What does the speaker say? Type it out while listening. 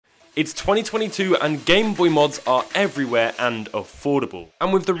It's 2022 and Game Boy mods are everywhere and affordable.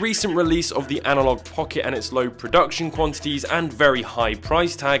 And with the recent release of the Analogue Pocket and its low production quantities and very high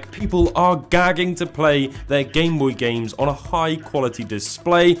price tag, people are gagging to play their Game Boy games on a high quality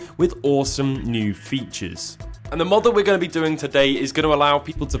display with awesome new features. And the mod that we're going to be doing today is going to allow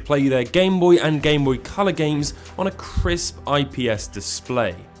people to play their Game Boy and Game Boy Color games on a crisp IPS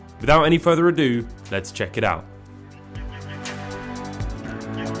display. Without any further ado, let's check it out.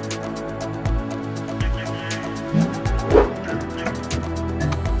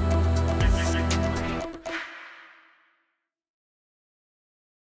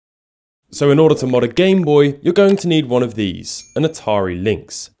 So in order to mod a Game Boy, you're going to need one of these, an Atari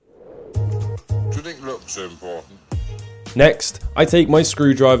Lynx. Do you think looks are important? Next, I take my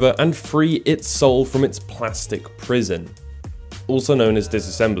screwdriver and free its soul from its plastic prison, also known as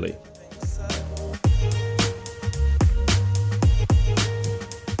disassembly.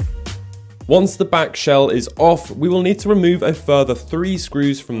 Once the back shell is off, we will need to remove a further 3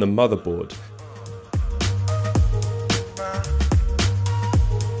 screws from the motherboard.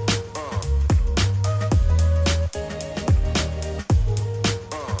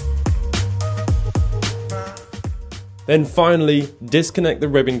 Then finally, disconnect the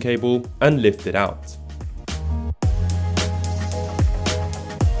ribbon cable and lift it out.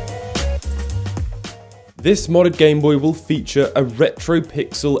 This modded Game Boy will feature a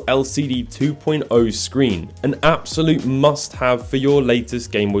RetroPixel LCD 2.0 screen, an absolute must-have for your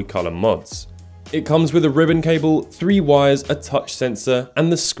latest Game Boy Color mods. It comes with a ribbon cable, 3 wires, a touch sensor,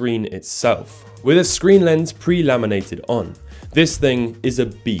 and the screen itself, with a screen lens pre-laminated on. This thing is a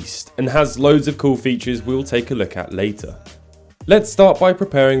beast and has loads of cool features we'll take a look at later. Let's start by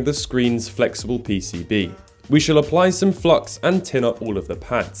preparing the screen's flexible PCB. We shall apply some flux and tin up all of the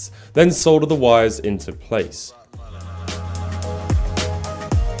pads, then solder the wires into place.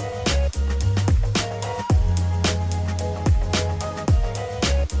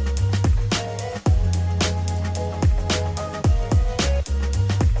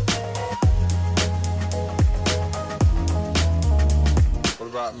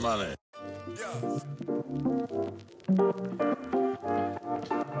 Money.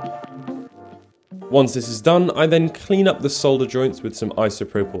 Once this is done, I then clean up the solder joints with some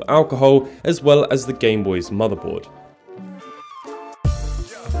isopropyl alcohol as well as the Game Boy's motherboard.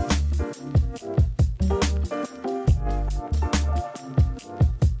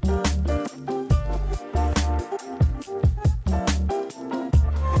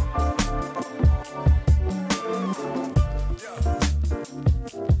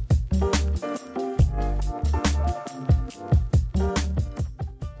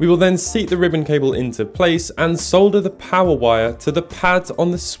 We will then seat the ribbon cable into place and solder the power wire to the pad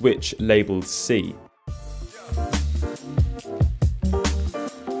on the switch labelled C.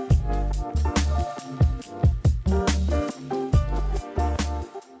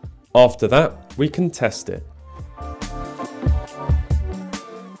 After that, we can test it.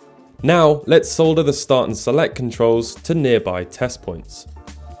 Now, let's solder the start and select controls to nearby test points.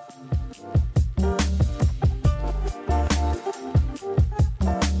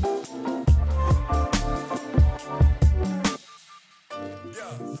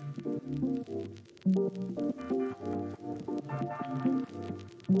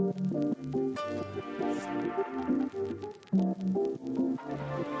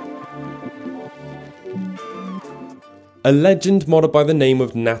 A legend modder by the name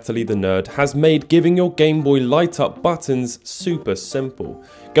of Natalie the Nerd has made giving your Game Boy light up buttons super simple.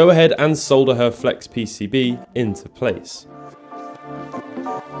 Go ahead and solder her flex PCB into place.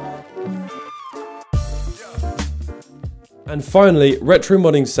 And finally, Retro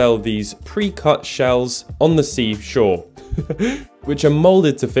Modding sell these pre-cut shells on the seashore, which are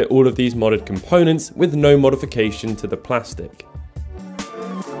moulded to fit all of these modded components with no modification to the plastic.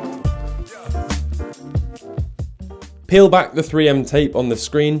 Peel back the 3M tape on the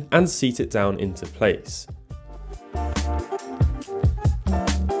screen and seat it down into place.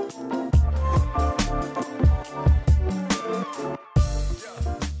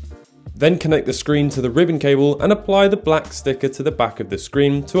 Then connect the screen to the ribbon cable and apply the black sticker to the back of the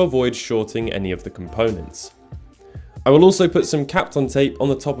screen to avoid shorting any of the components. I will also put some Kapton tape on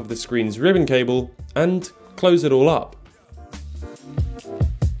the top of the screen's ribbon cable and close it all up.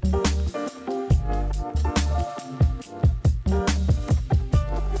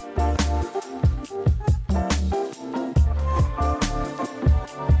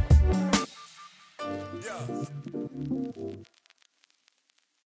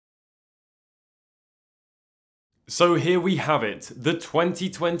 So here we have it, the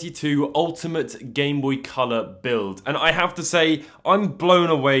 2022 Ultimate Game Boy Color build. And I have to say, I'm blown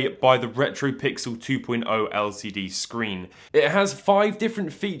away by the RetroPixel 2.0 LCD screen. It has 5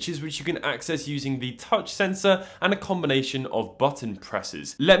 different features which you can access using the touch sensor and a combination of button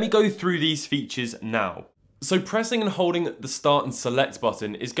presses. Let me go through these features now. So pressing and holding the start and select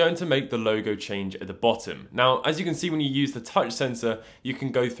button is going to make the logo change at the bottom. Now, as you can see when you use the touch sensor, you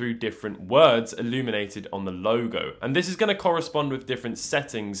can go through different words illuminated on the logo. And this is going to correspond with different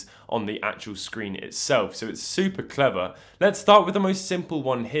settings on the actual screen itself. So it's super clever. Let's start with the most simple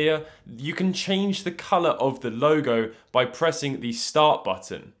one here. You can change the color of the logo by pressing the start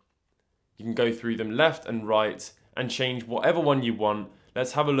button. You can go through them left and right and change whatever one you want.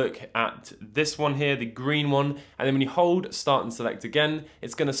 Let's have a look at this one here, the green one, and then when you hold start and select again,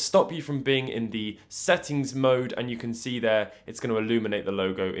 it's going to stop you from being in the settings mode, and you can see there it's going to illuminate the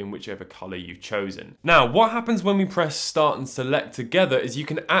logo in whichever color you've chosen. Now, what happens when we press start and select together is you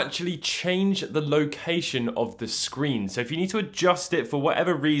can actually change the location of the screen. So if you need to adjust it for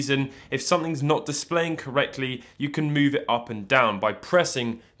whatever reason, if something's not displaying correctly, you can move it up and down by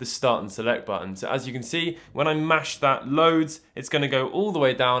pressing the start and select button. So as you can see, when I mash that loads, it's going to go all the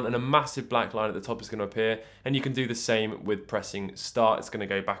way down and a massive black line at the top is going to appear, and you can do the same with pressing start. It's going to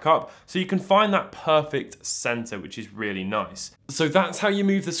go back up, so you can find that perfect center, which is really nice. So that's how you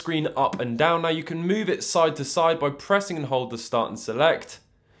move the screen up and down. Now you can move it side to side by pressing and hold the start and select,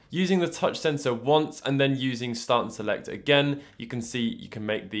 using the touch sensor once and then using start and select again. You can see you can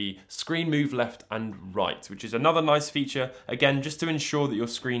make the screen move left and right, which is another nice feature, again, just to ensure that your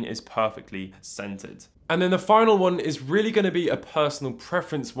screen is perfectly centered. And then the final one is really going to be a personal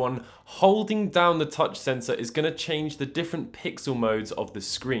preference one. Holding down the touch sensor is going to change the different pixel modes of the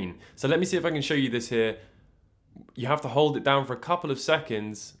screen. So let me see if I can show you this here. You have to hold it down for a couple of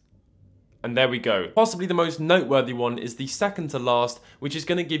seconds. And there we go. Possibly the most noteworthy one is the second to last, which is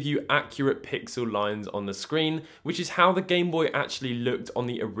going to give you accurate pixel lines on the screen, which is how the Game Boy actually looked on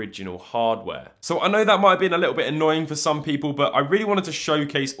the original hardware. So I know that might have been a little bit annoying for some people, but I really wanted to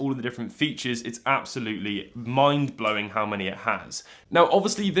showcase all of the different features. It's absolutely mind-blowing how many it has. Now,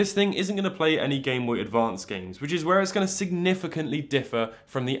 obviously, this thing isn't going to play any Game Boy Advance games, which is where it's going to significantly differ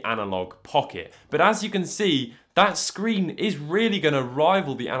from the Analogue Pocket. But as you can see, that screen is really going to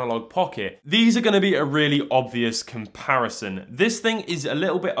rival the Analogue Pocket. These are going to be a really obvious comparison. This thing is a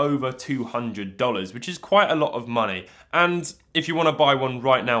little bit over $200, which is quite a lot of money. And if you want to buy one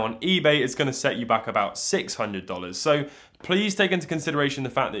right now on eBay, it's going to set you back about $600. So please take into consideration the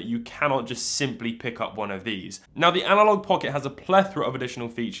fact that you cannot just simply pick up one of these. Now, the Analogue Pocket has a plethora of additional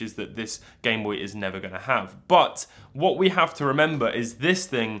features that this Game Boy is never going to have. But what we have to remember is this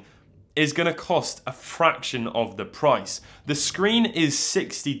thing is going to cost a fraction of the price. The screen is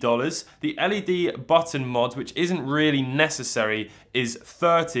 $60. The LED button mod, which isn't really necessary, is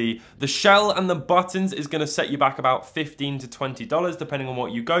 $30. The shell and the buttons is going to set you back about $15 to $20, depending on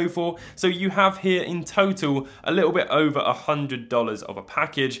what you go for. So you have here in total a little bit over $100 of a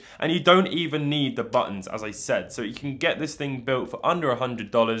package, and you don't even need the buttons, as I said. So you can get this thing built for under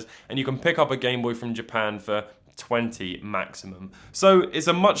 $100, and you can pick up a Game Boy from Japan for $20 maximum. So it's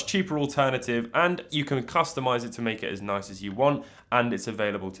a much cheaper alternative, and you can customize it to make it as nice as you want, and it's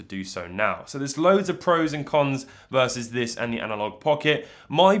available to do so now. So there's loads of pros and cons versus this and the Analogue Pocket.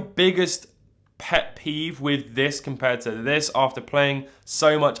 My biggest pet peeve with this compared to this, after playing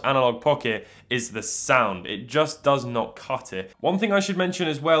so much Analogue Pocket, is the sound. It just does not cut it. One thing I should mention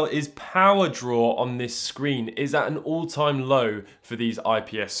as well is power draw on this screen is at an all-time low for these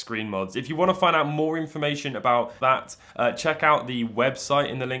IPS screen mods. If you want to find out more information about that, check out the website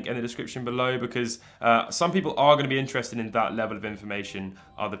in the link in the description below, because some people are going to be interested in that level of information,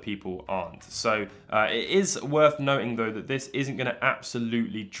 other people aren't. So it is worth noting though that this isn't going to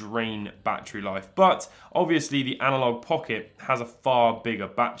absolutely drain battery life, but obviously the Analogue Pocket has a far bigger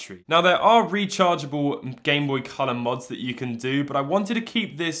battery. Now, there are rechargeable Game Boy Color mods that you can do, but I wanted to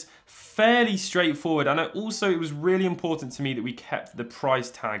keep this fairly straightforward, and it was really important to me that we kept the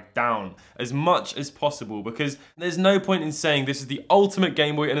price tag down as much as possible, because there's no point in saying this is the ultimate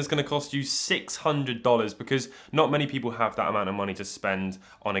Game Boy and it's going to cost you $600, because not many people have that amount of money to spend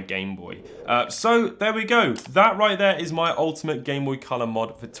on a Game Boy. So there we go. That right there is my ultimate Game Boy Color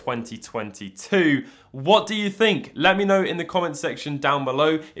mod for 2022. What do you think? Let me know in the comment section down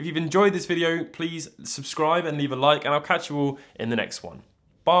below. If you've enjoyed this video, please subscribe and leave a like, and I'll catch you all in the next one.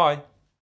 Bye.